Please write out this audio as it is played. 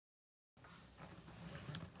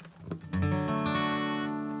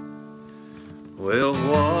Well,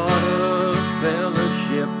 what a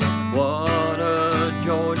fellowship, what a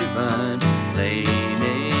joy divine,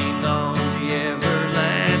 leaning on the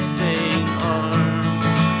everlasting arms.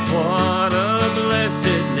 What a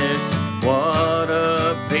blessedness, what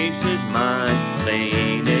a peace is mine,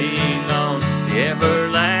 leaning on the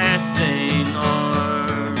everlasting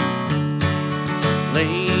arms.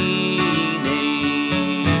 Leaning,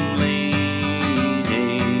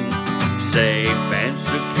 safe and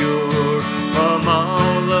secure from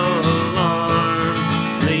all alarm.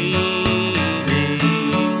 Leaning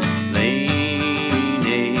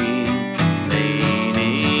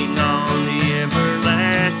on the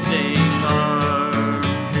everlasting arms.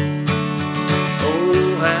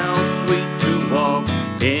 Oh, how sweet to walk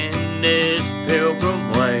in this pilgrim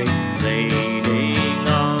way, leaning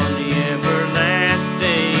on the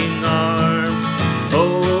everlasting arms.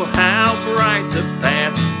 Oh, how bright the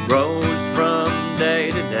path grows from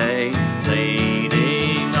day to day,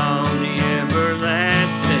 leaning on the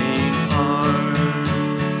everlasting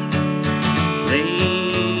arms.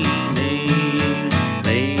 Leaning,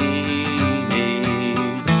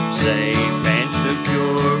 safe and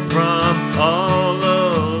secure from all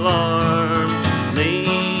alarm.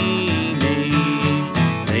 Leaning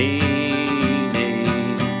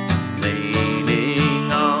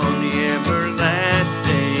on the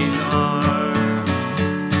everlasting arms.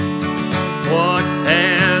 What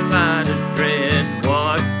have I to dread?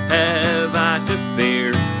 What have I to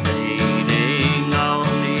fear? Leaning on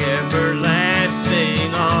the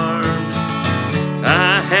everlasting arms.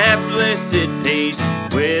 I have blessed peace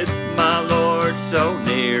with my Lord so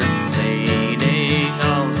near, leaning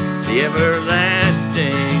on the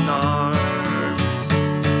everlasting arms.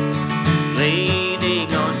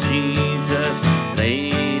 Leaning on Jesus,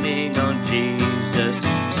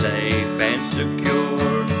 safe and secure